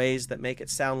use it in ways that make it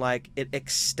sound like it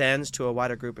extends to a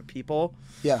wider group of people.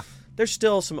 Yeah. There's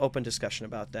still some open discussion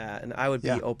about that, and I would be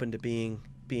open to being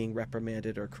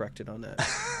reprimanded or corrected on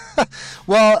that.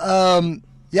 Well,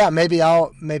 maybe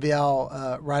I'll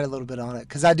write a little bit on it,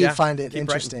 because I do find it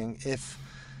interesting if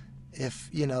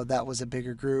that was a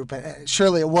bigger group.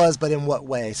 Surely it was, but in what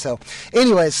way? So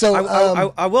anyway,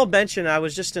 I will mention I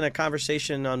was just in a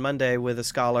conversation on Monday with a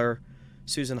scholar,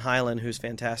 Susan Hyland, who's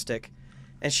fantastic,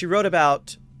 and she wrote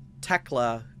about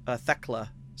Thecla,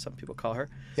 some people call her,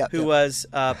 who was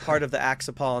part of the Acts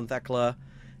of Paul and Thecla,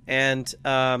 and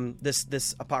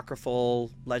this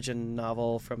apocryphal legend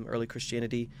novel from early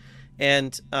Christianity,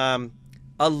 and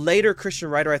a later Christian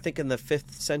writer, I think in the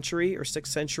 5th century or 6th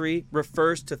century,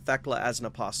 refers to Thecla as an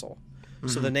apostle. Mm-hmm.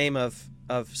 So the name of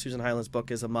Susan Hyland's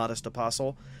book is A Modest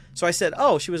Apostle. So I said,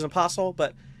 oh, she was an apostle,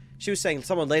 but she was saying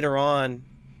someone later on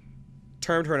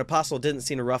termed her an apostle didn't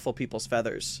seem to ruffle people's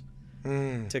feathers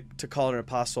to call her an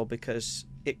apostle, because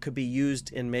it could be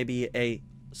used in maybe a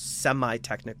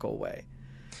semi-technical way.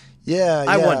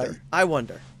 I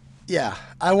wonder. Yeah,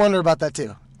 I wonder about that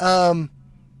too.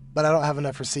 But I don't have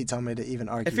enough receipts on me to even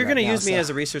argue. If you're going to use me as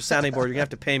a research sounding board, you're going to have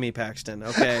to pay me, Paxton,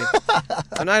 okay?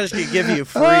 I'm not just going to give you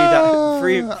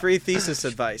free thesis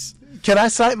advice. Can I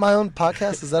cite my own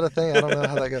podcast? Is that a thing? I don't know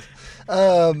how that goes.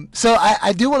 So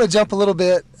I do want to jump a little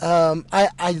bit.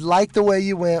 I like the way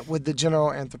you went with the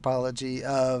general anthropology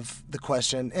of the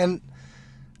question. And,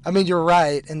 I mean, you're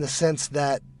right in the sense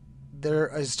that there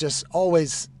is just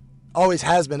always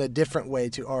has been a different way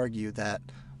to argue that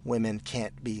women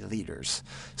can't be leaders.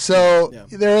 So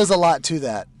there is a lot to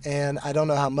that, and I don't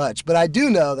know how much. But I do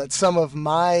know that some of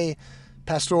my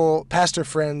pastor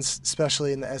friends,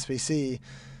 especially in the SBC,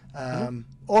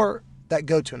 or that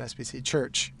go to an SBC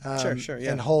church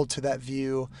and hold to that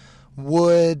view,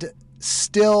 would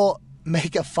still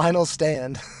make a final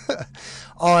stand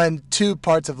on two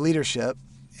parts of leadership,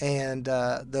 and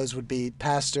those would be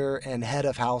pastor and head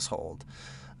of household,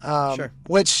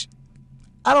 which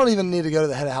I don't even need to go to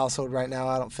the head of household right now.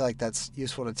 I don't feel like that's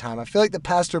useful at the time. I feel like the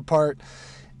pastor part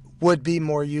would be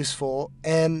more useful,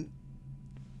 and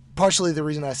partially the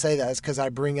reason I say that is because I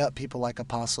bring up people like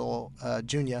Apostle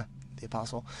Junia, the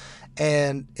apostle,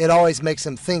 and it always makes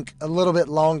them think a little bit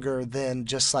longer than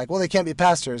just like, well, they can't be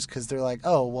pastors, because they're like,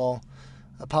 oh, well,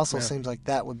 apostle seems like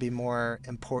that would be more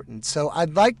important. So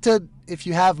I'd like to, if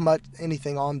you have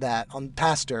anything on that, on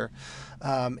pastor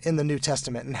in the New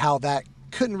Testament, and how that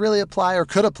couldn't really apply or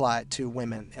could apply to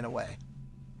women in a way.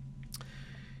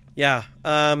 Yeah.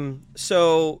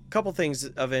 So a couple things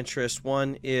of interest.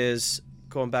 One is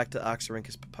going back to the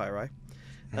Oxyrhynchus papyri.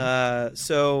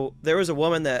 So there was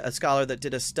a scholar that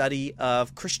did a study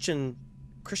of Christian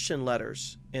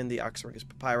letters in the Oxyrhynchus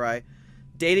papyri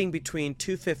dating between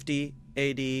 250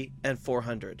 AD and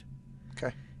 400.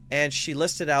 Okay. And she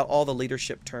listed out all the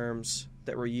leadership terms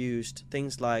that were used,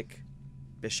 things like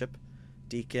bishop,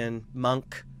 deacon,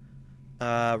 monk,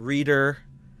 reader,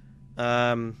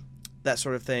 that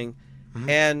sort of thing. Mm-hmm.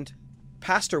 And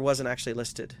pastor wasn't actually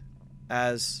listed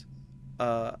as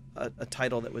a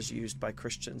title that was used by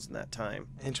Christians in that time.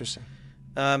 Interesting.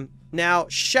 Now,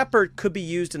 shepherd could be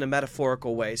used in a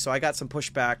metaphorical way. So I got some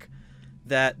pushback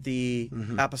that the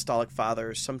apostolic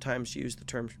fathers sometimes use the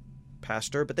term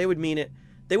pastor, but they would mean it.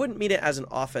 They wouldn't mean it as an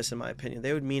office, in my opinion.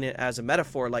 They would mean it as a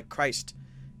metaphor, like Christ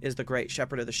is the great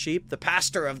shepherd of the sheep, the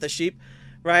pastor of the sheep,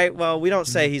 right? Well, we don't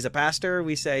say he's a pastor.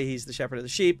 We say he's the shepherd of the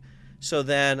sheep. So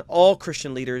then all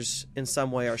Christian leaders in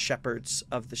some way are shepherds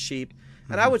of the sheep.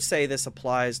 And I would say this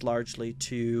applies largely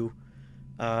to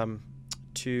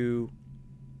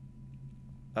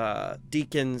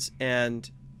deacons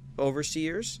and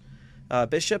overseers,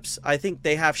 bishops. I think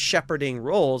they have shepherding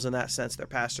roles in that sense. They're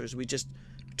pastors. We just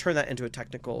turn that into a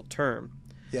technical term.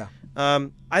 Yeah.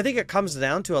 I think it comes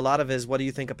down to a lot of is, what do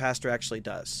you think a pastor actually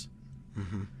does?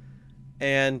 Mm-hmm.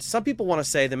 And some people want to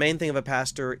say the main thing of a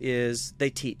pastor is they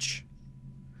teach.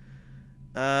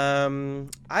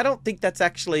 I don't think that's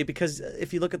actually, because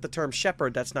if you look at the term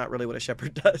shepherd, that's not really what a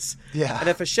shepherd does. Yeah. And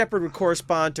if a shepherd would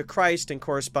correspond to Christ and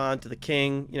correspond to the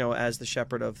king, as the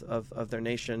shepherd of their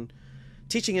nation,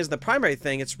 teaching is the primary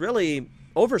thing. It's really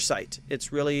oversight.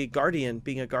 It's really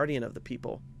being a guardian of the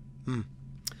people.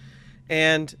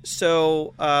 And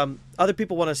so other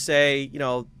people want to say,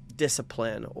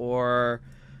 discipline or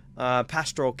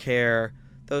pastoral care,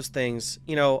 those things.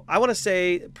 I want to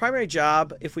say primary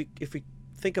job, if we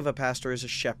think of a pastor as a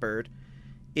shepherd,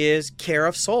 is care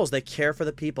of souls. They care for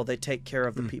the people. They take care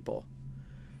of the people,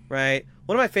 right?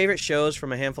 One of my favorite shows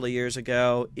from a handful of years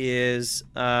ago is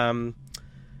I'm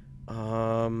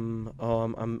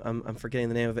forgetting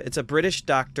the name of it. It's a British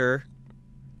doctor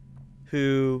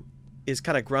who is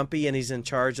kind of grumpy, and he's in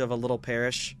charge of a little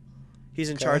parish. He's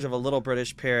in charge of a little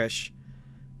British parish.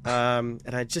 And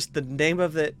the name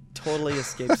of it totally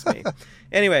escapes me.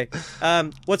 Anyway,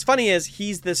 what's funny is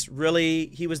he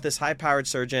was this high-powered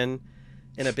surgeon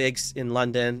in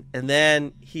London, and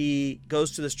then he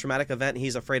goes to this traumatic event, and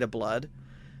he's afraid of blood.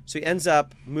 So he ends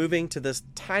up moving to this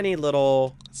tiny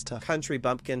little country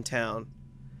bumpkin town,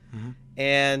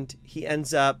 and he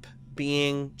ends up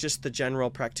being just the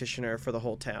general practitioner for the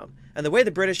whole town. And the way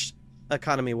the British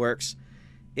economy works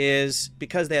is,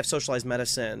 because they have socialized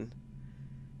medicine,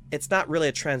 it's not really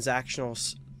a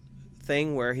transactional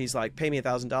thing where he's like, pay me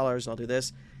 $1,000 and I'll do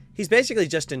this. He's basically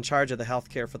just in charge of the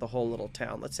healthcare for the whole little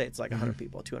town. Let's say it's like 100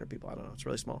 people, 200 people. I don't know. It's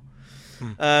really small.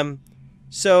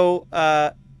 So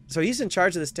he's in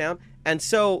charge of this town. And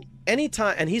so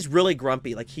anytime, and he's really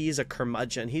grumpy, like he's a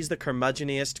curmudgeon. He's the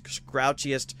curmudgeoniest,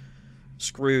 grouchiest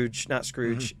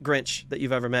Grinch that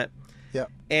you've ever met. Yeah.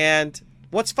 And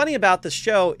what's funny about the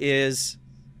show is,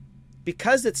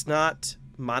 because it's not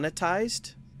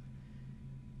monetized,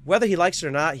 whether he likes it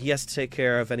or not, he has to take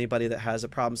care of anybody that has a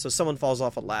problem. So someone falls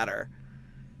off a ladder,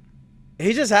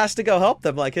 he just has to go help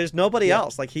them. Like, there's nobody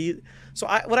else. Like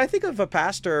when I think of a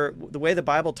pastor, the way the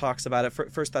Bible talks about it,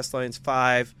 1 Thessalonians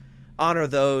 5, honor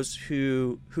those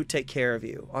who take care of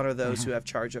you, honor those who have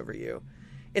charge over you.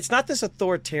 It's not this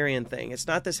authoritarian thing. It's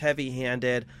not this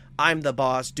heavy-handed, I'm the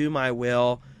boss, do my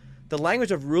will. The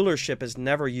language of rulership is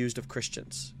never used of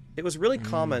Christians. It was really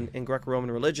common in Greco-Roman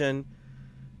religion,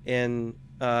 in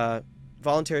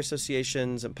voluntary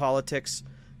associations and politics.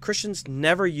 Christians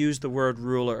never used the word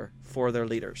ruler for their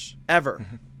leaders, ever,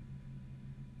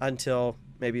 until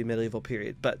maybe medieval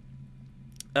period. But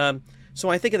so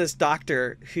I think of this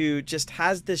doctor who just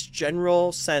has this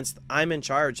general sense that I'm in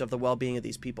charge of the well-being of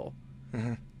these people.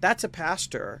 That's a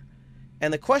pastor.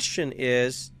 And the question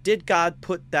is, did God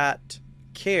put that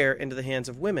care into the hands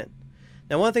of women?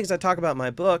 Now, one of the things I talk about in my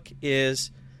book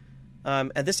is, and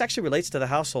this actually relates to the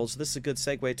household, so this is a good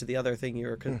segue to the other thing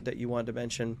that you wanted to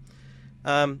mention.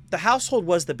 The household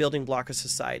was the building block of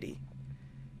society.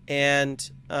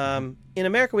 And in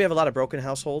America, we have a lot of broken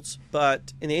households,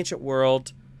 but in the ancient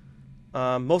world,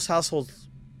 most households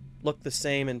look the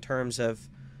same in terms of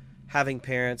having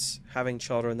parents, having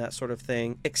children, that sort of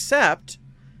thing, except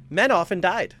men often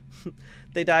died.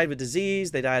 They died with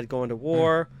disease, they died going to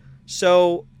war.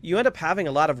 So you end up having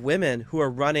a lot of women who are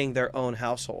running their own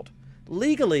household.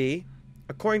 Legally,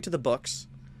 according to the books,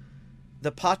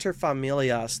 the pater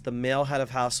familias, the male head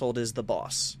of household, is the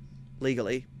boss,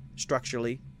 legally,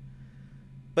 structurally.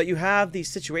 But you have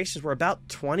these situations where about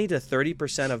 20 to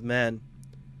 30% of men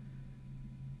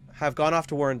have gone off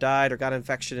to war and died, or got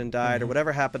infection and died, or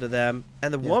whatever happened to them,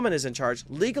 and the woman is in charge.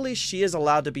 Legally, she is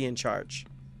allowed to be in charge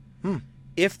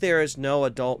if there is no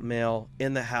adult male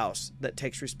in the house that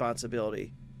takes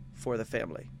responsibility for the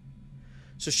family.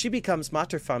 So she becomes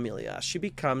mater familia. She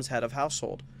becomes head of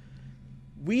household.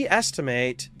 We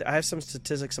estimate, I have some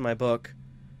statistics in my book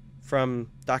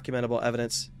from documentable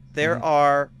evidence. There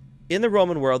are, in the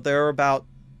Roman world, there are about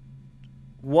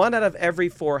 1 out of every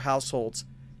 4 households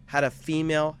had a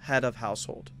female head of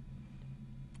household.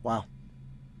 Wow.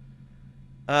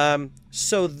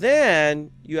 So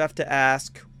then you have to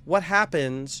ask, what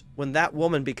happens when that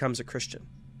woman becomes a Christian?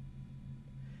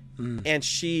 And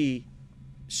she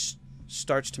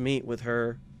starts to meet with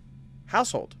her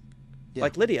household,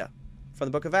 like Lydia from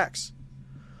the book of Acts.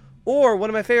 Or one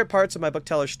of my favorite parts of my book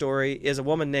teller story is a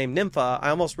woman named Nympha. I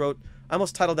almost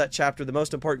titled that chapter "The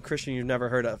Most Important Christian You've Never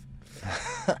Heard of,"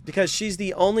 because she's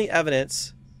the only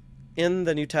evidence in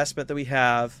the New Testament that we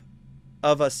have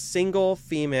of a single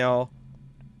female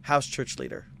house church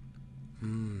leader.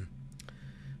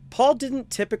 Paul didn't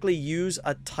typically use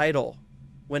a title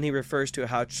when he refers to a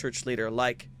house church leader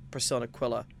like Priscilla and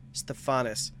Aquila,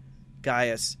 Stephanas,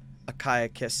 Gaius,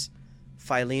 Achaicus,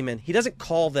 Philemon. He doesn't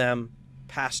call them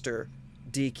pastor,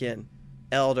 deacon,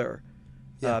 elder,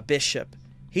 bishop.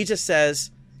 He just says,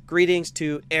 greetings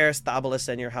to Aristobulus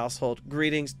and your household.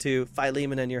 Greetings to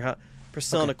Philemon and your house.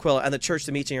 Priscilla and Aquila and the church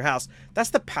that meets in your house. That's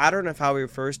the pattern of how he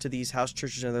refers to these house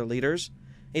churches and their leaders.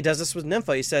 He does this with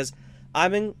Nympha. He says,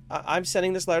 I'm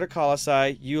sending this letter to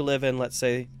Colossae. You live in, let's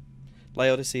say,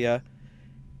 Laodicea.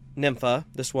 Nympha,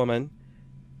 this woman,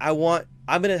 I'm going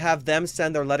to have them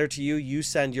send their letter to you. You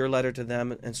send your letter to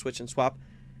them and switch and swap.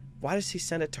 Why does he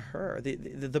send it to her?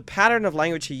 The pattern of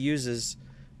language he uses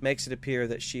makes it appear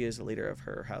that she is the leader of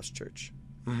her house church.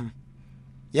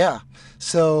 Yeah.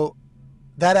 So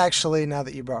that actually, now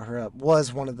that you brought her up,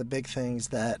 was one of the big things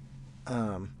that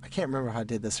I can't remember if I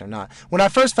did this or not. When I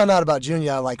first found out about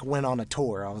Junia, I went on a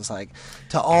tour. I was like,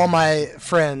 to all my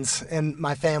friends and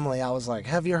my family, I was like,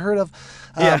 have you heard of?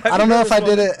 I don't know if I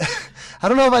did it. I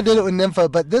don't know if I did it with Nympha,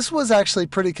 but this was actually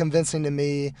pretty convincing to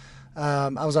me.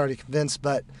 I was already convinced,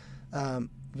 but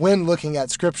when looking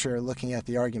at Scripture, looking at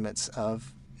the arguments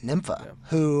of Nympha,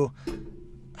 who,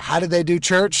 how did they do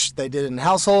church? They did it in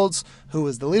households. Who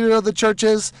was the leader of the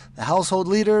churches? The household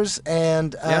leaders.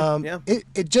 And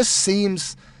it just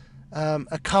seems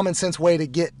a common sense way to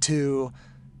get to,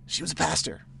 she was a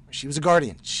pastor. She was a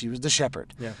guardian. She was the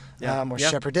shepherd. Or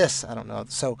shepherdess. I don't know.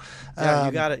 So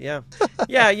you got it. Yeah.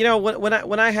 Yeah.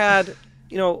 When I had,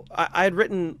 I had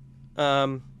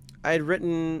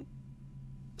written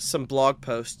some blog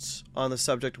posts on the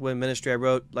subject of women ministry. I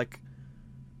wrote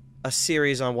a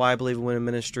series on why I believe in women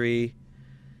ministry,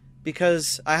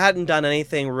 because I hadn't done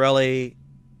anything really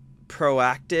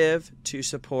proactive to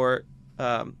support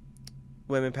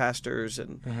women pastors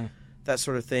and that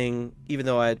sort of thing, even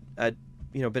though I'd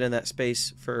been in that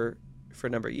space for a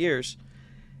number of years.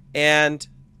 And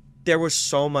there was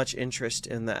so much interest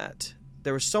in that.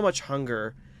 There was so much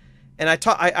hunger. And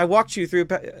I walked you through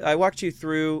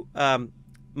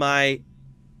my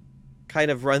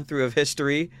kind of run through of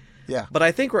history. Yeah. But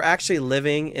I think we're actually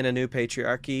living in a new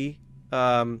patriarchy,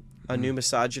 a new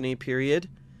misogyny period.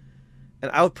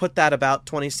 And I would put that about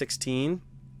 2016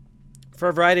 for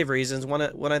a variety of reasons. One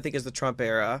I think is the Trump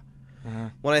era.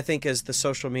 One I think is the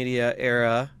social media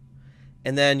era.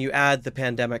 And then you add the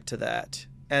pandemic to that.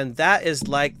 And that is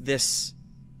like this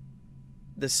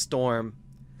storm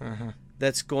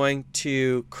that's going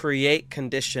to create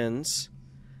conditions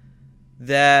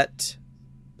that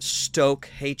stoke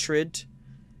hatred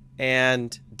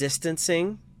and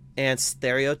distancing and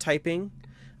stereotyping.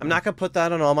 I'm not going to put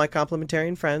that on all my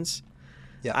complementarian friends.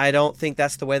 Yeah. I don't think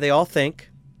that's the way they all think.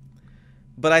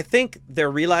 But I think they're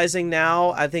realizing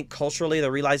now, culturally, they're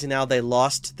realizing now they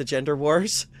lost the gender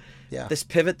wars. Yeah. This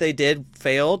pivot they did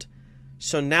failed.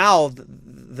 So now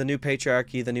the new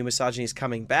patriarchy, the new misogyny is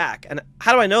coming back. And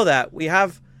how do I know that? We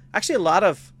have actually a lot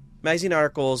of magazine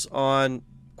articles on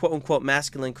quote-unquote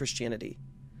masculine Christianity.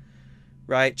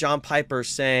 Right? John Piper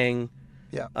saying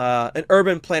an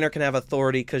urban planner can have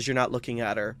authority because you're not looking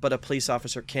at her, but a police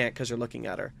officer can't because you're looking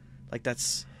at her.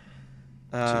 That's...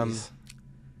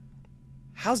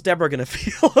 how's Deborah going to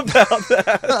feel about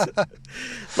that?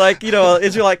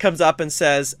 Israelite comes up and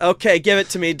says, okay, give it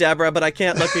to me, Deborah, but I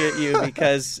can't look at you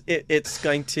because it's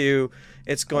going to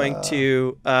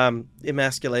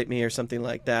emasculate me or something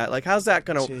like that. How's that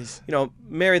going to,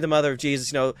 Mary, the mother of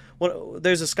Jesus,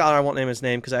 there's a scholar, I won't name his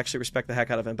name because I actually respect the heck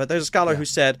out of him, but there's a scholar who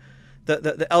said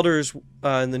the elders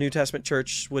in the New Testament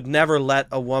church would never let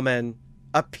a woman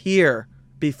appear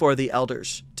before the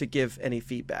elders to give any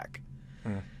feedback.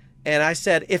 And I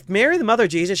said, if Mary, the mother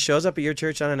of Jesus, shows up at your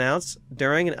church unannounced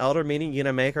during an elder meeting, you're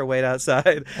going to make her wait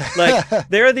outside.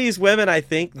 There are these women, I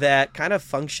think, that kind of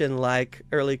function like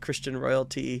early Christian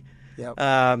royalty. Yep.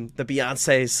 The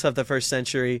Beyoncés of the first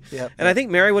century. Yep. And I think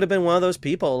Mary would have been one of those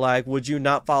people. Like, would you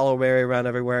not follow Mary around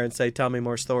everywhere and say, tell me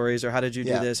more stories, or how did you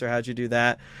do this, or how did you do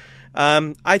that?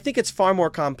 I think it's far more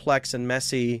complex and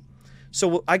messy.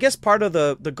 So I guess part of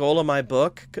the goal of my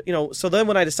book, so then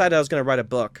when I decided I was going to write a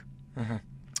book,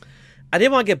 I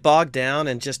didn't want to get bogged down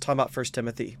and just talk about 1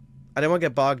 Timothy. I didn't want to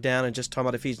get bogged down and just talk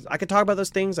about Ephesians. I could talk about those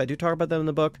things. I do talk about them in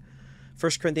the book.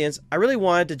 1 Corinthians. I really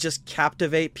wanted to just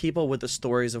captivate people with the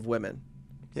stories of women.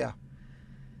 Yeah.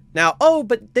 Now,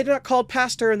 but they're not called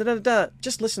pastor and da-da-da.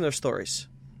 Just listen to their stories.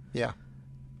 Yeah.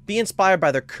 Be inspired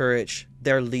by their courage,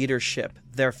 their leadership,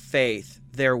 their faith,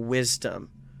 their wisdom.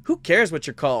 Who cares what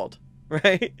you're called,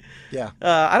 right? Yeah.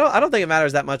 I don't think it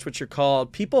matters that much what you're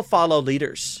called. People follow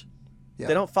leaders.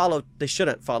 Yeah. They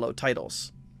shouldn't follow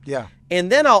titles. Yeah.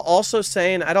 And then I'll also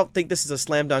say, and I don't think this is a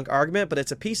slam dunk argument, but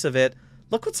it's a piece of it.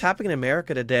 Look what's happening in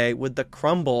America today with the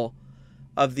crumble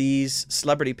of these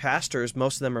celebrity pastors.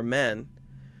 Most of them are men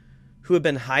who have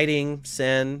been hiding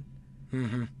sin,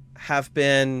 have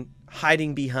been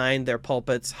hiding behind their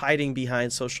pulpits, hiding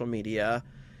behind social media.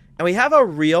 And we have a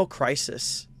real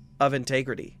crisis of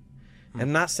integrity.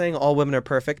 I'm not saying all women are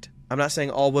perfect. I'm not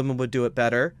saying all women would do it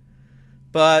better.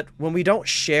 But when we don't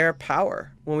share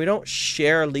power, when we don't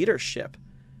share leadership,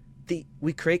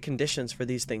 we create conditions for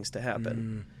these things to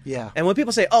happen. Yeah. And when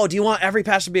people say, do you want every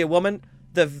pastor to be a woman?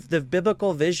 The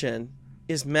biblical vision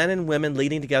is men and women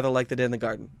leading together like they did in the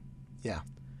garden. Yeah.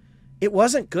 It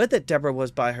wasn't good that Deborah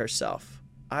was by herself.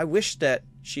 I wish that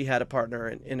she had a partner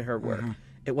in her work.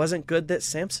 It wasn't good that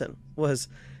Samson was,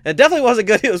 and it definitely wasn't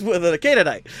good he was with a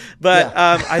Canaanite. But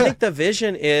I think the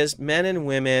vision is men and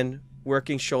women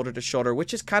working shoulder to shoulder,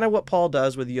 which is kind of what Paul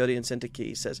does with Euodia and Syntyche.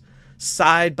 He says,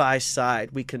 side by side,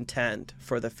 we contend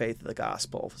for the faith of the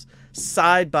gospel.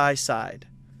 Side by side.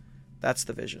 That's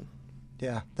the vision.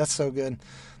 Yeah, that's so good.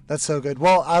 That's so good.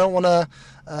 Well, I don't want to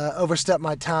overstep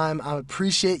my time. I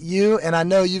appreciate you, and I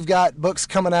know you've got books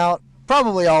coming out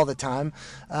probably all the time.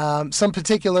 Some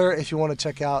particular, if you want to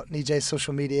check out Nijay's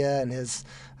social media and his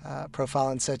profile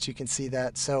and such, you can see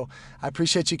that. So I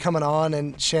appreciate you coming on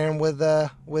and sharing with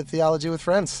Theology with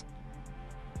Friends.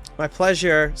 My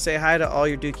pleasure. Say hi to all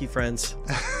your Dookie friends.